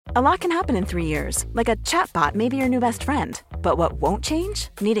A lot can happen in 3 years, like a chatbot may be your new best friend. But what won't change?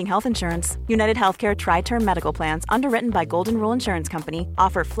 Needing health insurance. United Healthcare Tri-Term Medical Plans, underwritten by Golden Rule Insurance Company,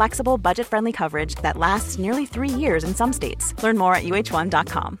 offer flexible, budget-friendly coverage that lasts nearly 3 years in some states. Learn more at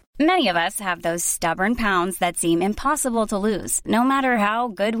uh1.com. Many of us have those stubborn pounds that seem impossible to lose, no matter how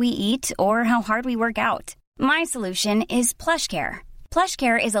good we eat or how hard we work out. My solution is PlushCare.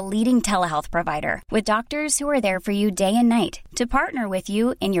 PlushCare is a leading telehealth provider with doctors who are there for you day and night to partner with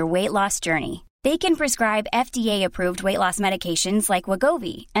you in your weight loss journey. They can prescribe FDA-approved weight loss medications like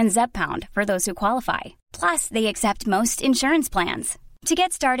Wegovy and Zepbound for those who qualify. Plus, they accept most insurance plans. To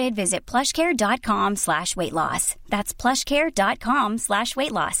get started, visit plushcare.com/weightloss. That's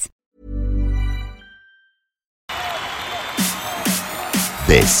plushcare.com/weightloss.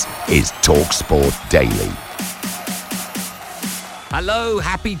 This is TalkSport Daily. Hello,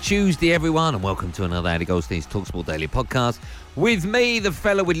 happy Tuesday, everyone, and welcome to another Andy Goldstein's TalkSport Daily podcast. With me, the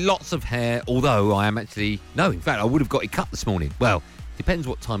fella with lots of hair, although I am actually... No, in fact, I would have got it cut this morning. Well, depends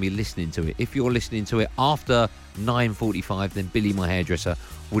what time you're listening to it. If you're listening to it after 9:45, then Billy, my hairdresser,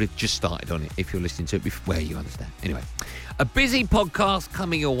 would have just started on it. If you're listening to it before, well, you understand. Anyway, a busy podcast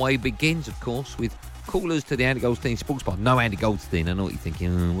coming your way begins, of course, with callers to the Andy Goldstein Sports Bar. No Andy Goldstein. I know what you're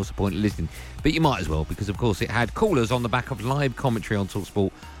thinking. What's the point of listening? But you might as well, because, of course, it had callers on the back of live commentary on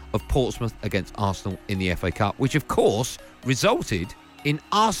TalkSport of Portsmouth against Arsenal in the FA Cup, which, of course, resulted in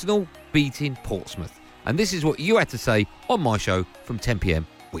Arsenal beating Portsmouth. And this is what you had to say on my show from 10 p.m.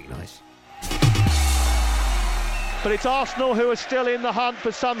 weeknights. But it's Arsenal who are still in the hunt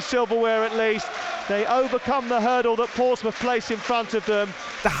for some silverware at least. They overcome the hurdle that Portsmouth placed in front of them.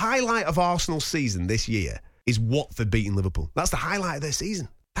 The highlight of Arsenal's season this year is Watford beating Liverpool. That's the highlight of their season.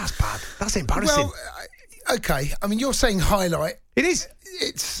 That's bad. That's embarrassing. Well, okay. I mean, you're saying highlight. It is.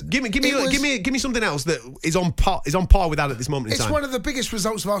 It's give me something else that is on par with that at this moment in time. It's one of the biggest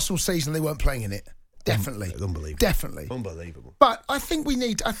results of Arsenal's season. They weren't playing in it. Definitely. Unbelievable. Definitely. Unbelievable. But I think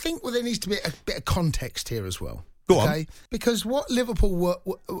there needs to be a bit of context here as well. Go on. Because what Liverpool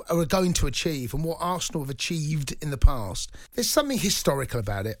are going to achieve and what Arsenal have achieved in the past, there's something historical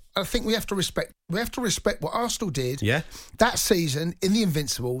about it. I think we have to respect what Arsenal did that season in the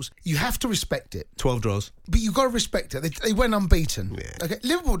Invincibles. You have to respect it. 12 draws. But you've got to respect it. They went unbeaten. Yeah. Okay,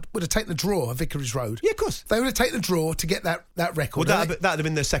 Liverpool would have taken the draw at Vicarage Road. Yeah, of course. They would have taken the draw to get that record. Well, that'd have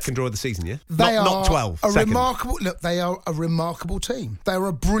been their second draw of the season, yeah? They not 12. They are a remarkable team. They are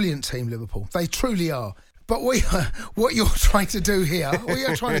a brilliant team, Liverpool. They truly are. But what you're trying to do here,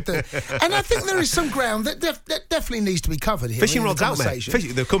 and I think there is some ground that definitely needs to be covered here. Fishing rods out, mate.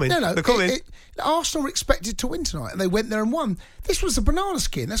 They're coming. No, they're coming. Arsenal were expected to win tonight, and they went there and won. This was a banana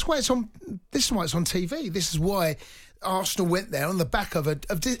skin. That's why it's on. This is why it's on TV. This is why Arsenal went there on the back of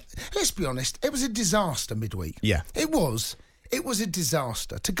let's be honest, it was a disaster midweek. Yeah, it was. It was a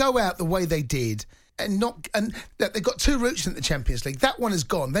disaster to go out the way they did. And they've got two routes in the Champions League. That one is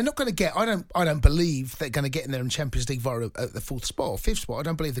gone. They're not going to get. I don't believe they're going to get in there in Champions League via the fourth spot or fifth spot. I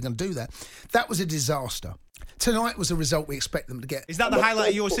don't believe they're going to do that. That was a disaster. Tonight was a result we expect them to get. Is that the highlight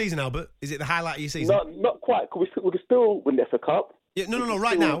of your season, Albert? Is it the highlight of your season? Not quite. We can still win the FA Cup. Yeah, no.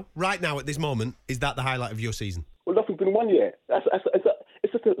 Right now, at this moment, is that the highlight of your season? Well, nothing's been won yet. It's a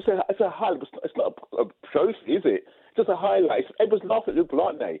highlight. It's not a trophy, is it? It's just a highlight. Everyone's laughing at Liverpool,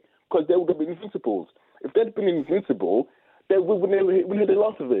 aren't they? Because they would have been invincibles. If they'd been invincible, they would never hit the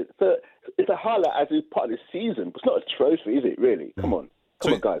last of it. So it's a highlight as it's part of the season, but it's not a trophy, is it, really? Come on,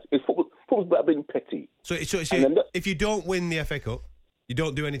 guys. It's football's about being petty. So if you don't win the FA Cup, you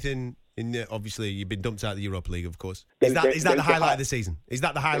don't do anything obviously, you've been dumped out of the Europa League, of course. Is that the highlight of the season? Is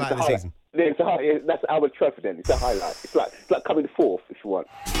that the highlight of the season? Yeah, it's a highlight. That's our trophy then. It's a highlight. It's like coming fourth, if you want.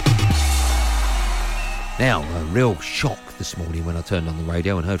 Now, a real shock this morning when I turned on the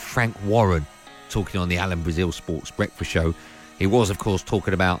radio and heard Frank Warren talking on the Alan Brazil Sports Breakfast Show. He was, of course,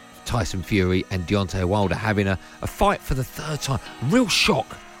 talking about Tyson Fury and Deontay Wilder having a fight for the third time. Real shock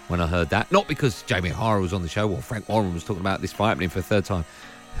when I heard that. Not because Jamie O'Hara was on the show or Frank Warren was talking about this fight happening for the third time.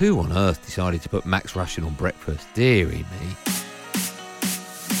 Who on earth decided to put Max Rushing on breakfast? Deary me.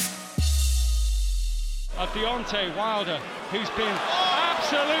 Deontay Wilder, who's been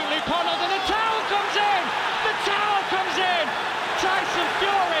absolutely ponnelled, and the towel comes in! The towel comes in! Tyson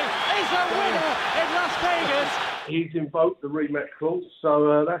Fury is the winner in Las Vegas! He's invoked the rematch clause,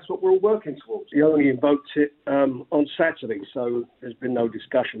 so that's what we're all working towards. He only invoked it on Saturday, so there's been no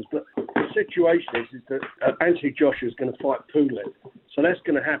discussions. But the situation is that Anthony Joshua is going to fight Poulin, so that's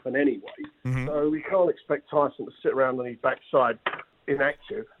going to happen anyway. Mm-hmm. So we can't expect Tyson to sit around on his backside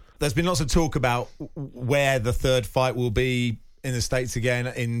inactive. There's been lots of talk about where the third fight will be in the States again,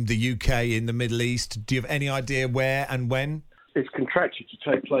 in the UK, in the Middle East. Do you have any idea where and when? It's contracted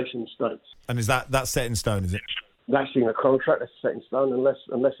to take place in the States. And is that's set in stone, is it? That's in a contract. That's set in stone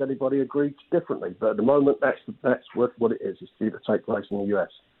unless anybody agrees differently. But at the moment, that's what it is. It's due to take place in the US.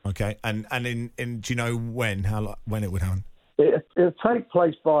 Okay. And in do you know when it would happen? It'll take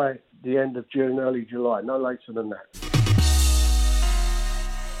place by the end of June, early July, no later than that.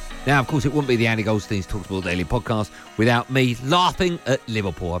 Now, of course, it wouldn't be the Andy Goldstein's TalkSport Daily podcast without me laughing at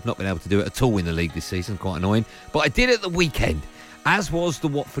Liverpool. I've not been able to do it at all in the league this season, quite annoying. But I did at the weekend, as was the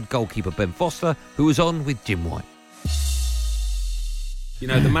Watford goalkeeper Ben Foster, who was on with Jim White. You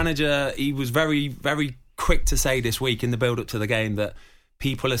know, the manager, he was very, very quick to say this week in the build-up to the game that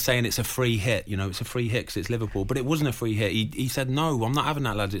people are saying it's a free hit. You know, it's a free hit because it's Liverpool. But it wasn't a free hit. He said, no, I'm not having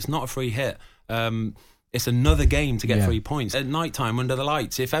that, lads. It's not a free hit. It's another game to get 3 points. At night time, under the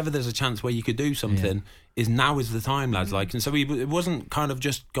lights, if ever there's a chance where you could do something, now is the time, lads. Like, and so it wasn't kind of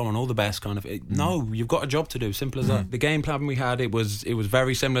just going all the best kind of. No, you've got a job to do. Simple as that. The game plan we had, it was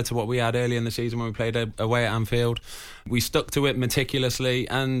very similar to what we had earlier in the season when we played away at Anfield. We stuck to it meticulously,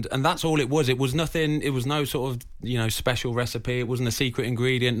 and that's all it was. It was nothing. It was no sort of special recipe. It wasn't a secret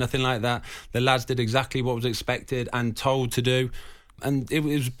ingredient. Nothing like that. The lads did exactly what was expected and told to do. And it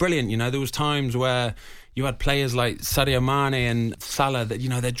was brilliant. There was times where you had players like Sadio Mane and Salah that,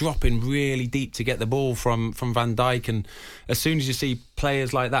 they're dropping really deep to get the ball from Van Dijk. And as soon as you see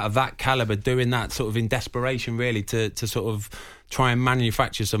players like that, of that calibre, doing that sort of in desperation, really, to sort of try and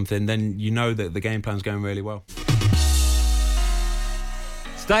manufacture something, then you know that the game plan's going really well.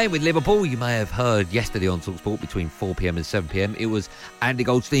 Staying with Liverpool, you may have heard yesterday on TalkSport between 4pm and 7pm, it was Andy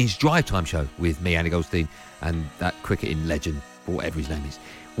Goldstein's Drive Time show with me, Andy Goldstein, and that cricketing legend, or whatever his name is.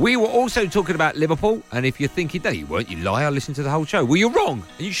 We were also talking about Liverpool, and if you're thinking, no, you weren't, you liar, listen to the whole show. Well, you're wrong,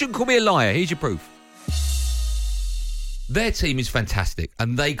 and you shouldn't call me a liar. Here's your proof. Their team is fantastic,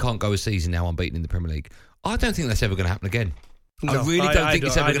 and they can't go a season now unbeaten in the Premier League. I don't think that's ever going to happen again. No, I really don't think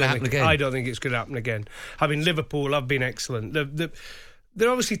it's ever going to happen again. I don't think it's going to happen again. I mean, Liverpool have been excellent. They're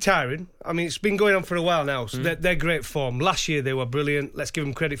obviously tiring. I mean, it's been going on for a while now, so they're great form. Last year, they were brilliant. Let's give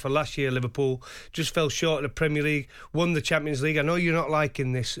them credit for last year. Liverpool just fell short of the Premier League, won the Champions League. I know you're not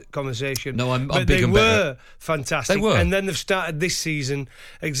liking this conversation. No, I'm but big they and were better. Fantastic. They were. And then they've started this season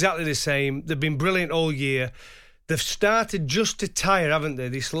exactly the same. They've been brilliant all year. They've started just to tire, haven't they,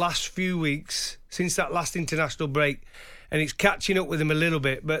 this last few weeks, since that last international break. And it's catching up with them a little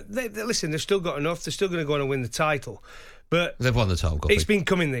bit. But listen, they've still got enough. They're still going to go on and win the title. But they've won the title. It's been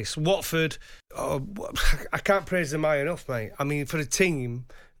coming this. Watford, I can't praise them high enough, mate. I mean, for a team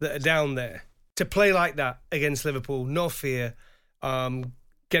that are down there, to play like that against Liverpool, no fear,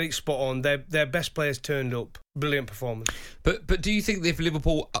 get it spot on. Their best players turned up. Brilliant performance. But do you think that if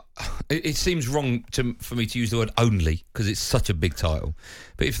Liverpool... it seems wrong for me to use the word only, because it's such a big title.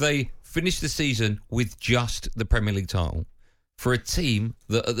 But if they finish the season with just the Premier League title, for a team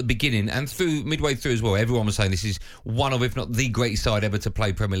that at the beginning and midway through as well, everyone was saying this is one of, if not the greatest side ever to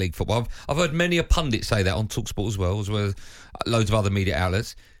play Premier League football. I've heard many a pundit say that on TalkSport as well as loads of other media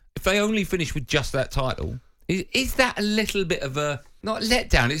outlets. If they only finish with just that title, is that a little bit of a, not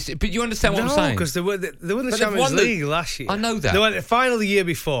letdown? But you understand what I'm saying? No, because they won the Champions League last year. I know that. They went to the final the year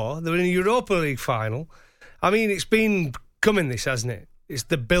before. They were in the Europa League final. I mean, it's been coming this, hasn't it? It's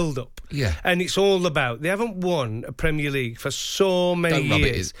the build-up. Yeah. And it's all about... They haven't won a Premier League for so many Don't rub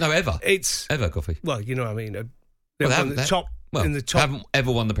years. No, ever. It's... Ever, Coffee. Well, you know what I mean. They haven't the top... in the top. Haven't ever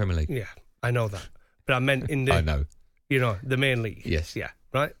won the Premier League. Yeah, I know that. But I meant in the... I know. The main league. Yes. Yeah,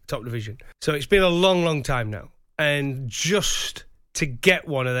 right? Top division. So it's been a long, long time now. And just to get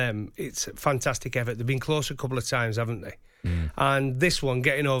one of them, it's a fantastic effort. They've been close a couple of times, haven't they? And this one,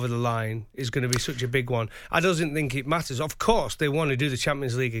 getting over the line, is going to be such a big one. I don't think it matters. Of course, they want to do the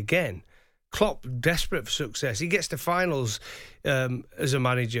Champions League again. Klopp, desperate for success. He gets to finals as a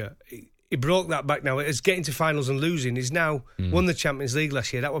manager. He broke that back now. It's getting to finals and losing. He's now won the Champions League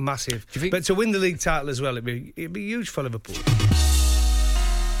last year. That was massive. But to win the league title as well, it'd be huge for Liverpool.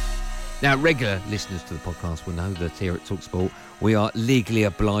 Now, regular listeners to the podcast will know that here at TalkSport, we are legally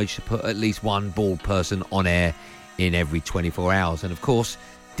obliged to put at least one bald person on air in every 24 hours. And of course,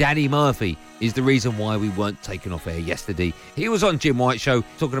 Danny Murphy is the reason why we weren't taken off air yesterday. He was on Jim White's show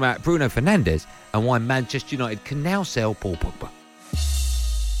talking about Bruno Fernandes and why Manchester United can now sell Paul Pogba.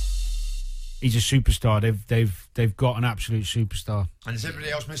 He's a superstar. They've got an absolute superstar. And has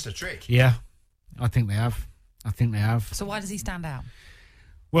everybody else missed a trick? Yeah, I think they have. So why does he stand out?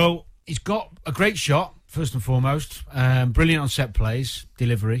 Well, he's got a great shot, first and foremost. Brilliant on set plays,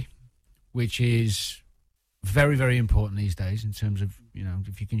 delivery, which is very, very important these days in terms of,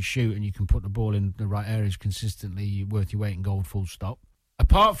 if you can shoot and you can put the ball in the right areas consistently, you're worth your weight in gold, full stop.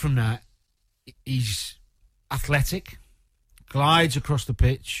 Apart from that, he's athletic, glides across the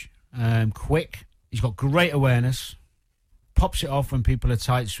pitch, quick. He's got great awareness. Pops it off when people are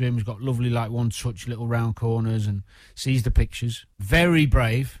tight to him. He's got lovely, one-touch little round corners and sees the pictures. Very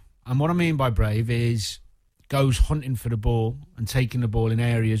brave. And what I mean by brave is goes hunting for the ball and taking the ball in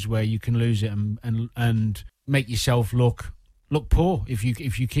areas where you can lose it and make yourself look poor. If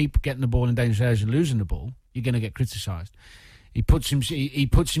you keep getting the ball in dangerous areas and losing the ball, you're going to get criticised. He puts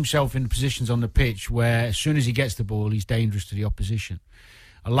himself in positions on the pitch where as soon as he gets the ball, he's dangerous to the opposition.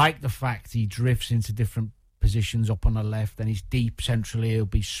 I like the fact he drifts into different positions up on the left, and he's deep centrally. He'll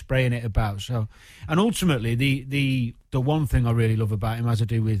be spraying it about. So, and ultimately, the one thing I really love about him, as I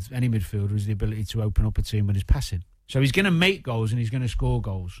do with any midfielder, is the ability to open up a team with his passing. So he's going to make goals and he's going to score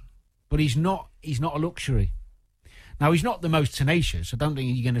goals, but he's not a luxury. Now, he's not the most tenacious. I don't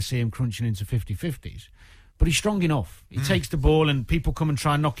think you're going to see him crunching into 50-50s. But he's strong enough. He takes the ball and people come and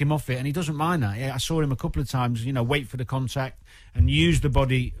try and knock him off it, and he doesn't mind that. Yeah, I saw him a couple of times, wait for the contact and use the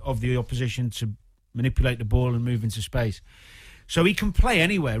body of the opposition to manipulate the ball and move into space. So he can play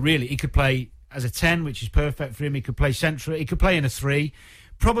anywhere, really. He could play as a 10, which is perfect for him. He could play central. He could play in a 3.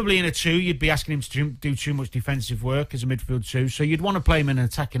 Probably in a 2, you'd be asking him to do too much defensive work as a midfield 2. So you'd want to play him in an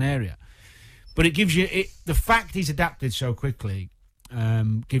attacking area. But it gives you... the fact he's adapted so quickly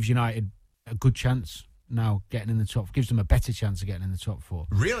gives United a good chance now getting in the top, gives them a better chance of getting in the top 4.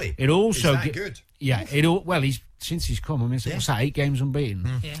 Really? It also is that good? Yeah. Since he's come, what's that? 8 games unbeaten.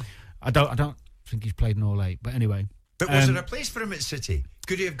 Yeah. I don't think he's played in all 8, but anyway. But was there a place for him at City?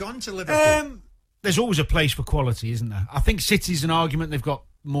 Could he have gone to Liverpool? There's always a place for quality, isn't there? I think City's an argument. They've got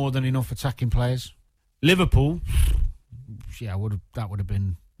more than enough attacking players. Liverpool, that would have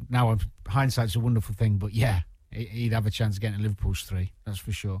been. Now hindsight's a wonderful thing, but yeah, he'd have a chance of getting to Liverpool's 3. That's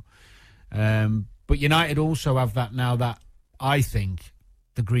for sure. But United also have that now, that I think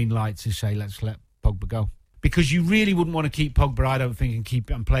the green light to say let's let Pogba go, because you really wouldn't want to keep Pogba, I don't think,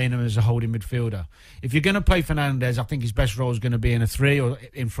 and playing him as a holding midfielder. If you're going to play Fernandes, I think his best role is going to be in a 3 or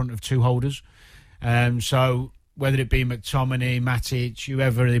in front of 2 holders. So whether it be McTominay, Matic,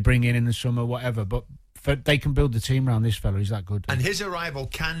 whoever they bring in the summer, whatever, but they can build the team around this fella. He's that good. And his arrival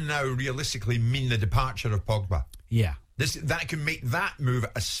can now realistically mean the departure of Pogba. Yeah. That can make that move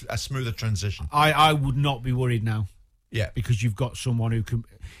a smoother transition. I would not be worried now. Yeah. Because you've got someone who can...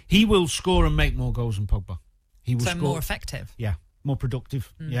 He will score and make more goals than Pogba. He will score more effective. Yeah. More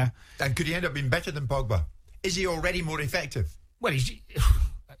productive. Yeah. And could he end up being better than Pogba? Is he already more effective? Well,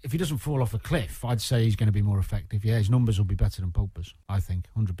 if he doesn't fall off a cliff, I'd say he's going to be more effective. Yeah, his numbers will be better than Pogba's, I think,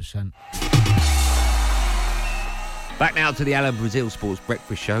 100%. Back now to the Alan Brazil Sports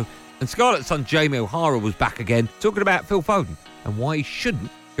Breakfast Show. And Scarlett's son Jamie O'Hara was back again, talking about Phil Foden and why he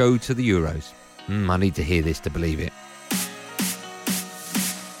shouldn't go to the Euros. I need to hear this to believe it.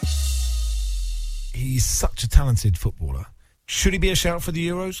 He's such a talented footballer. Should he be a shout for the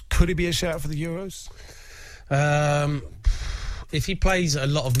Euros? Could he be a shout for the Euros? If he plays a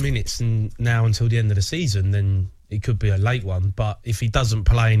lot of minutes now until the end of the season, then it could be a late one. But if he doesn't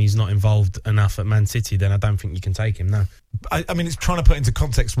play and he's not involved enough at Man City, then I don't think you can take him, no. I mean, it's trying to put into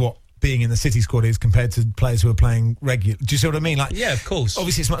context what being in the City squad is compared to players who are playing regular. Do you see what I mean? Yeah, of course.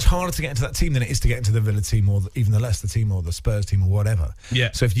 Obviously, it's much harder to get into that team than it is to get into the Villa team or even the Leicester team or the Spurs team or whatever. Yeah.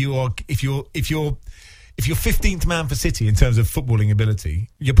 So if you're 15th man for City in terms of footballing ability,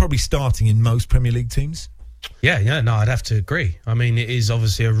 you're probably starting in most Premier League teams. Yeah, no, I'd have to agree. I mean, it is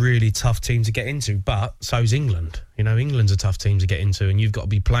obviously a really tough team to get into, but so's England. England's a tough team to get into, and you've got to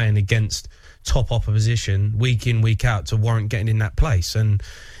be playing against top opposition week in, week out to warrant getting in that place. And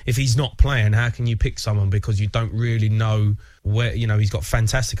if he's not playing, how can you pick someone? Because you don't really know where, he's got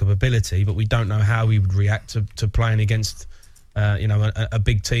fantastic ability, but we don't know how he would react to playing against, a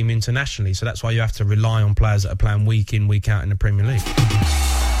big team internationally. So that's why you have to rely on players that are playing week in, week out in the Premier League.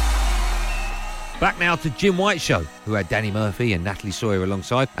 Back now to Jim White's show, who had Danny Murphy and Natalie Sawyer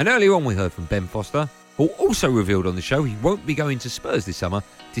alongside. And earlier on we heard from Ben Foster, who also revealed on the show he won't be going to Spurs this summer,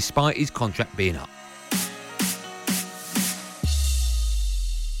 despite his contract being up.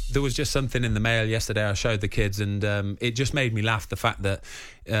 There was just something in the mail yesterday I showed the kids, and it just made me laugh, the fact that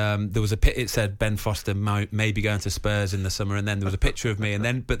there was it said Ben Foster may be going to Spurs in the summer, and then there was a picture of me, and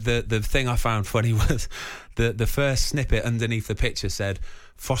then but the thing I found funny was the first snippet underneath the picture said,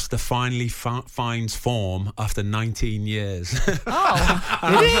 Foster finally finds form after 19 years.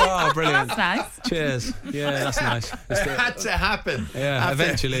 Oh, brilliant. That's nice. Cheers. Yeah, that's nice. It had to happen. Yeah,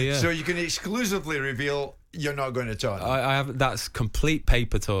 eventually, yeah. So you can exclusively reveal you're not going to turn. I have. That's complete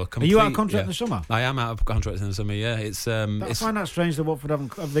paper talk. Are you out of contract in the summer? I am out of contract in the summer. Yeah, I find that strange that Watford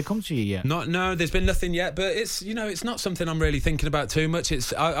have they come to you yet? No, there's been nothing yet. But it's not something I'm really thinking about too much.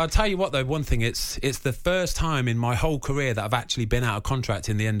 I'll tell you what though. One thing, it's the first time in my whole career that I've actually been out of contract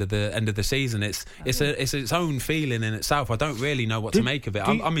in the end of the season. It's its own feeling in itself. I don't really know what to make of it.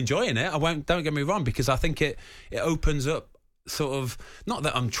 I'm enjoying it. Don't get me wrong, because I think it opens up. Sort of, not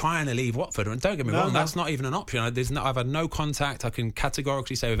that I'm trying to leave Watford, and don't get me wrong, that's not even an option. I've had no contact, I can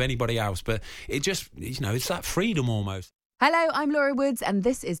categorically say, with anybody else, but it just, it's that freedom almost. Hello, I'm Laura Woods, and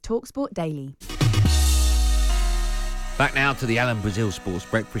this is TalkSport Daily. Back now to the Alan Brazil Sports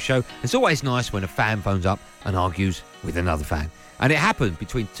Breakfast Show. It's always nice when a fan phones up and argues with another fan. And it happened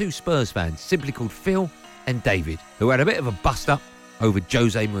between two Spurs fans, simply called Phil and David, who had a bit of a bust-up over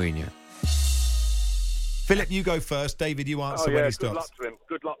Jose Mourinho. Philip, you go first. David, you answer when he starts.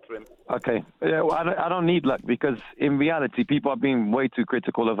 Good luck to him. Okay. Yeah, well, I don't need luck, because in reality, people are being way too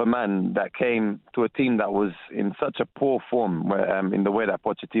critical of a man that came to a team that was in such a poor form in the way that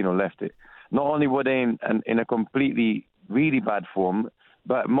Pochettino left it. Not only were they in a completely, really bad form,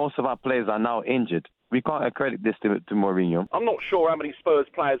 but most of our players are now injured. We can't accredit this to Mourinho. I'm not sure how many Spurs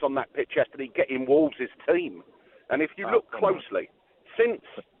players on that pitch yesterday get in Wolves' team. And if you look closely, since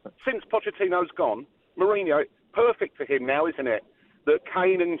Pochettino's gone, Mourinho, perfect for him now, isn't it? That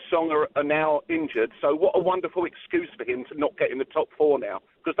Kane and Song are now injured, so what a wonderful excuse for him to not get in the top four now,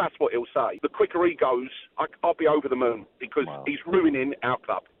 because that's what he'll say. The quicker he goes, I'll be over the moon, because he's ruining our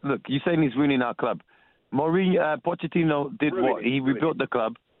club. Look, you're saying he's ruining our club. Pochettino did what? He rebuilt the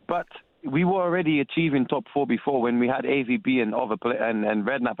club, but we were already achieving top four before when we had AVB and and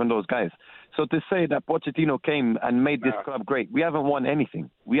Redknapp and those guys. So to say that Pochettino came and made this club great, we haven't won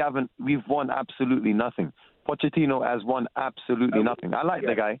anything. We've won absolutely nothing. Pochettino has won absolutely nothing. I like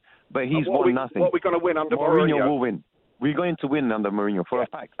the guy, but he's won nothing. What are we going to win under Mourinho? Will win. We're going to win under Mourinho for a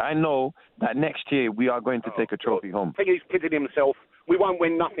fact. I know that next year we are going to take a trophy home. I think he's kidding himself. We won't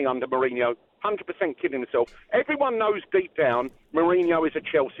win nothing under Mourinho. 100% kidding himself. Everyone knows deep down Mourinho is a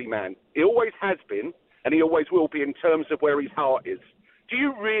Chelsea man. He always has been, and he always will be in terms of where his heart is. Do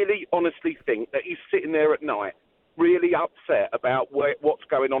you really honestly think that he's sitting there at night really upset about what's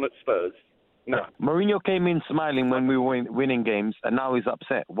going on at Spurs? No. Mourinho came in smiling when we were winning games, and now he's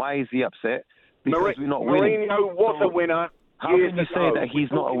upset. Why is he upset? Because we're not winning. Mourinho was a winner. How can you say that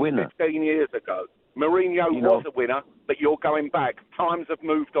he's not a winner? 15 years ago. Mourinho was a winner, but you're going back. Times have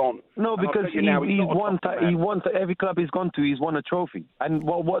moved on. No, because he's won. Every club he's gone to, he's won a trophy. And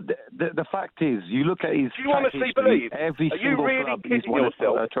the fact is, you look at his. Do you honestly believe? Every single club he's won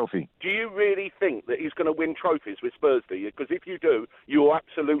a trophy. Do you really think that he's going to win trophies with Spurs? Do you? Because if you do, you're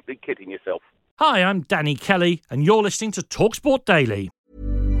absolutely kidding yourself. Hi, I'm Danny Kelly, and you're listening to TalkSport Daily.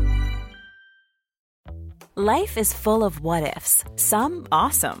 Life is full of what-ifs. Some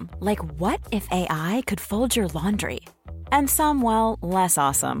awesome, like what if AI could fold your laundry? And some, well, less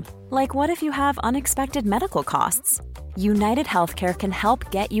awesome, like what if you have unexpected medical costs? United Healthcare can help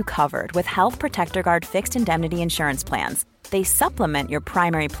get you covered with Health Protector Guard fixed indemnity insurance plans. They supplement your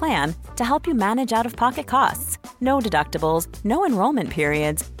primary plan to help you manage out-of-pocket costs. No deductibles, no enrollment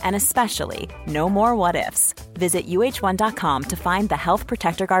periods, and especially no more what-ifs. Visit uh1.com to find the Health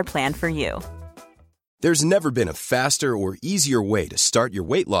Protector Guard plan for you. There's never been a faster or easier way to start your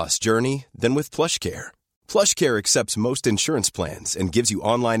weight loss journey than with PlushCare. PlushCare accepts most insurance plans and gives you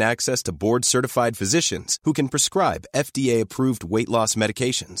online access to board-certified physicians who can prescribe FDA-approved weight loss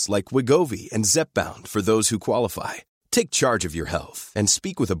medications like Wegovy and Zepbound for those who qualify. Take charge of your health and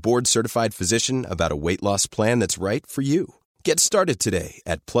speak with a board-certified physician about a weight loss plan that's right for you. Get started today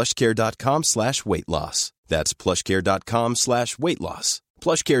at plushcare.com/weight loss. That's plushcare.com/weight loss.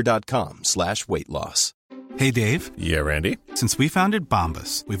 plushcare.com/weight loss. Hey, Dave. Yeah, Randy. Since we founded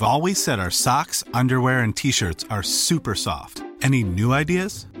Bombas, we've always said our socks, underwear, and T-shirts are super soft. Any new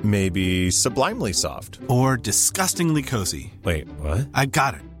ideas? Maybe sublimely soft. Or disgustingly cozy. Wait, what? I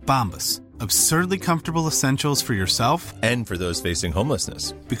got it. Bombas. Absurdly comfortable essentials for yourself and for those facing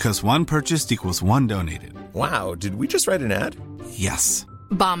homelessness. Because one purchased equals one donated. Wow, did we just write an ad? Yes.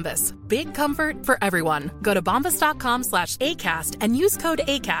 Bombas. Big comfort for everyone. Go to bombas.com/ACAST and use code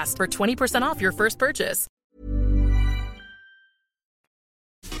ACAST for 20% off your first purchase.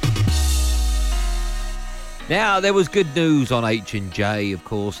 Now, there was good news on H&J, of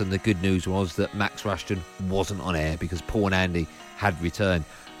course, and the good news was that Max Rushton wasn't on air because Paul and Andy had returned.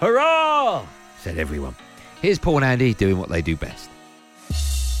 Hurrah! Said everyone. Here's Paul and Andy doing what they do best.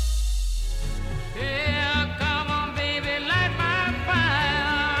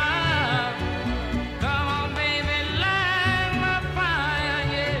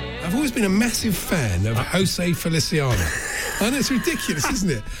 I've always been a massive fan of Jose Feliciano. I know, it's ridiculous, isn't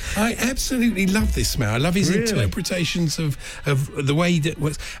it? I absolutely love this man. I love his interpretations of the way that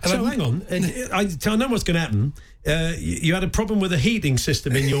works. And So hang on, I know what's going to happen. You had a problem with a heating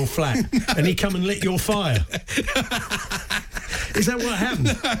system in your flat, and he come and lit your fire. Is that what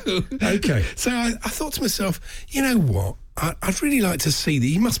happened? No. Okay. So I thought to myself, you know what? I'd really like to see that.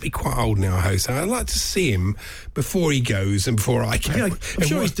 He must be quite old now, Jose. I'd like to see him before he goes and before I go. Yeah, I'm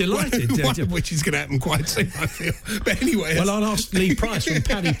sure he's delighted. One of which is going to happen quite soon, I feel. But anyway. Well, I'll ask Lee Price from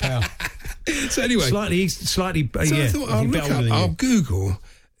Paddy Power. So anyway. Slightly, I thought I'll Google...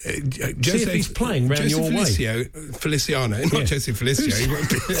 see if he's playing round your way. Feliciano, not Jose Feliciano.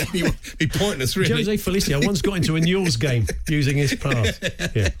 He won't be pointless, really. Jose Feliciano once got into a Newell's game using his pass.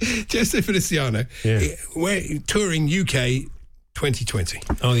 Yeah. Jose Feliciano, we're touring UK 2020.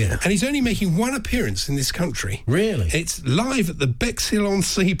 Oh, yeah. And he's only making one appearance in this country. Really? It's live at the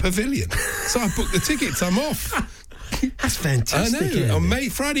Bexhill-on-Sea Pavilion. So I booked the tickets. I'm off. That's fantastic. I know. On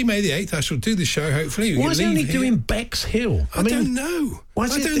Friday, May the 8th, I shall do the show, hopefully. Why is he only doing Bexhill? I don't know. I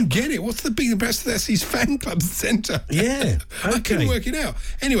don't get it. What's the big rest? That's his fan club centre. Yeah. Okay. I couldn't work it out.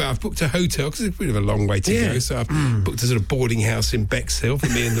 Anyway, I've booked a hotel because it's a bit of a long way to go. So I've booked a sort of boarding house in Bexhill for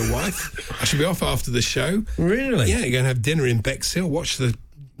me and the wife. I should be off after the show. Really? Yeah, you're going to have dinner in Bexhill, watch the...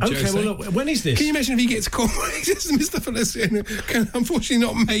 Okay, Jose. well, look, when is this? Can you imagine if he gets called? Mr. Feliciano can unfortunately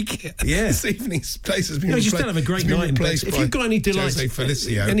not make it. Yeah. This evening's place has been you still have a great night in Bex. If you've got any delights,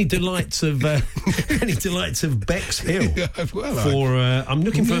 any delights of Bexhill, I'm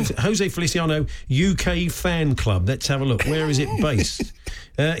looking for Jose Feliciano UK fan club. Let's have a look. Where is it based?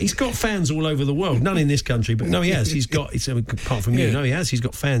 He's got fans all over the world. None in this country, but no, he has. He's got. Apart from you, no, he has. He's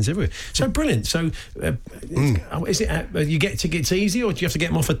got fans everywhere. So brilliant. So, is it? You get tickets easy, or do you have to get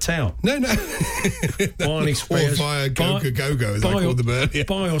them off a tout? No. Barney or via Go-Go, as I called them earlier.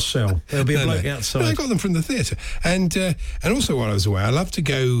 Buy or sell. There'll be a bloke outside. No, I got them from the theatre. And also while I was away, I love to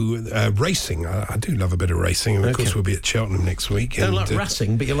go racing. I do love a bit of racing. And of course, we'll be at Cheltenham next week. You don't like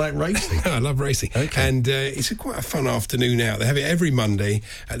racing, but you like racing. No, I love racing. Okay. And it's quite a fun afternoon out. They have it every Monday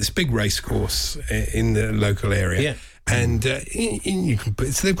at this big race course in the local area. Yeah. And so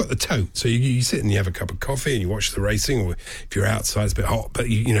they've got the tote, so you sit and you have a cup of coffee and you watch the racing, or if you're outside it's a bit hot, but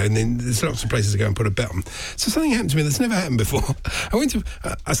and then there's lots of places to go and put a bet on. So something happened to me that's never happened before.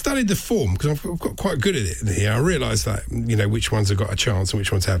 I studied the form because I've got quite good at it here. I realised that which ones have got a chance and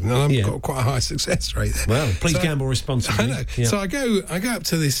which ones haven't, and I've got quite a high success rate there. Well, please gamble responsibly. I know. Yeah. So I go up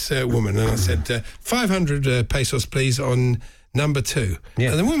to this woman and I said 500 pesos please on number 2.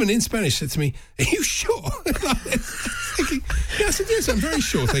 Yeah. And the woman in Spanish said to me, "Are you sure?" I said, "Yes, I'm very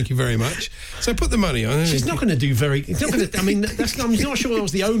sure, thank you very much." So I put the money on. She's not going to do very... It's not going to, I'm not sure I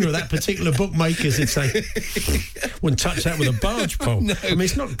was the owner of that particular bookmaker's and say, wouldn't touch that with a barge pole. No,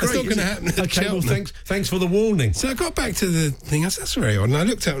 it's not great. That's not going to happen. Okay, well, thanks for the warning. So I got back to the thing. I said, "That's very odd." And I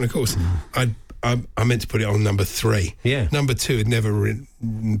looked out, and of course, I meant to put it on number 3. Yeah. Number 2 had never it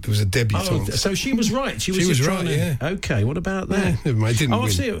was a debutante. Oh, so she was right. She was just right, yeah. Okay, what about that? Yeah, never mind, didn't win. I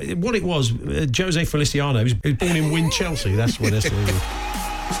see what it was. Jose Feliciano, he was born in Win Chelsea. That's what it is.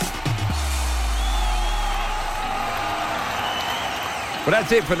 Well,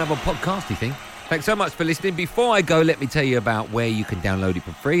 that's it for another podcasty thing. Thanks so much for listening. Before I go, let me tell you about where you can download it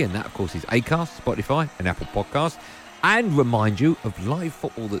for free, and that, of course, is Acast, Spotify, and Apple Podcasts. And remind you of live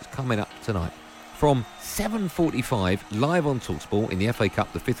football that's coming up tonight. From 7:45, live on TalkSport in the FA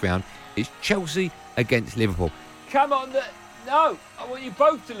Cup, the 5th round, it's Chelsea against Liverpool. Come on, no, I want you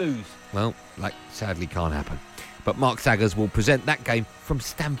both to lose. Well, sadly can't happen. But Mark Saggers will present that game from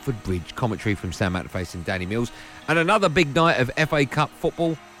Stamford Bridge. Commentary from Sam Matterface and Danny Mills. And another big night of FA Cup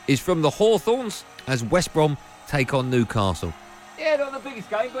football is from the Hawthorns as West Brom take on Newcastle. Yeah, not the biggest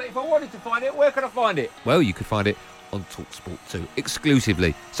game, but if I wanted to find it, where can I find it? Well, you could find it on TalkSport 2,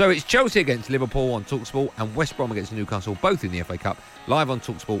 exclusively. So it's Chelsea against Liverpool on TalkSport and West Brom against Newcastle, both in the FA Cup, live on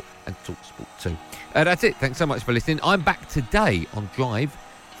TalkSport and TalkSport 2. That's it. Thanks so much for listening. I'm back today on Drive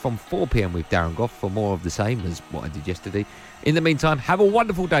from 4 p.m. with Darren Goff for more of the same as what I did yesterday. In the meantime, have a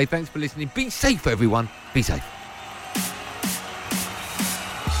wonderful day. Thanks for listening. Be safe, everyone. Be safe.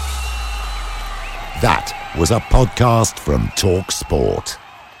 That was a podcast from TalkSport.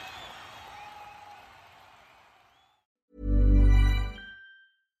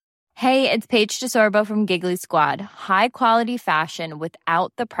 Hey, it's Paige DeSorbo from Giggly Squad. High quality fashion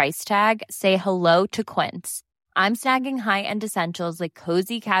without the price tag. Say hello to Quince. I'm snagging high-end essentials like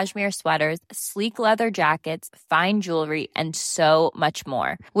cozy cashmere sweaters, sleek leather jackets, fine jewelry, and so much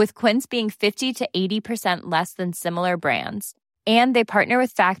more. With Quince being 50 to 80% less than similar brands. And they partner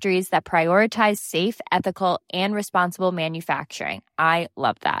with factories that prioritize safe, ethical, and responsible manufacturing. I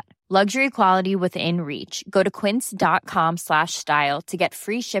love that. Luxury quality within reach. Go to quince.com/style to get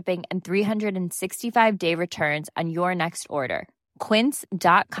free shipping and 365-day returns on your next order.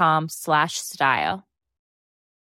 Quince.com/style.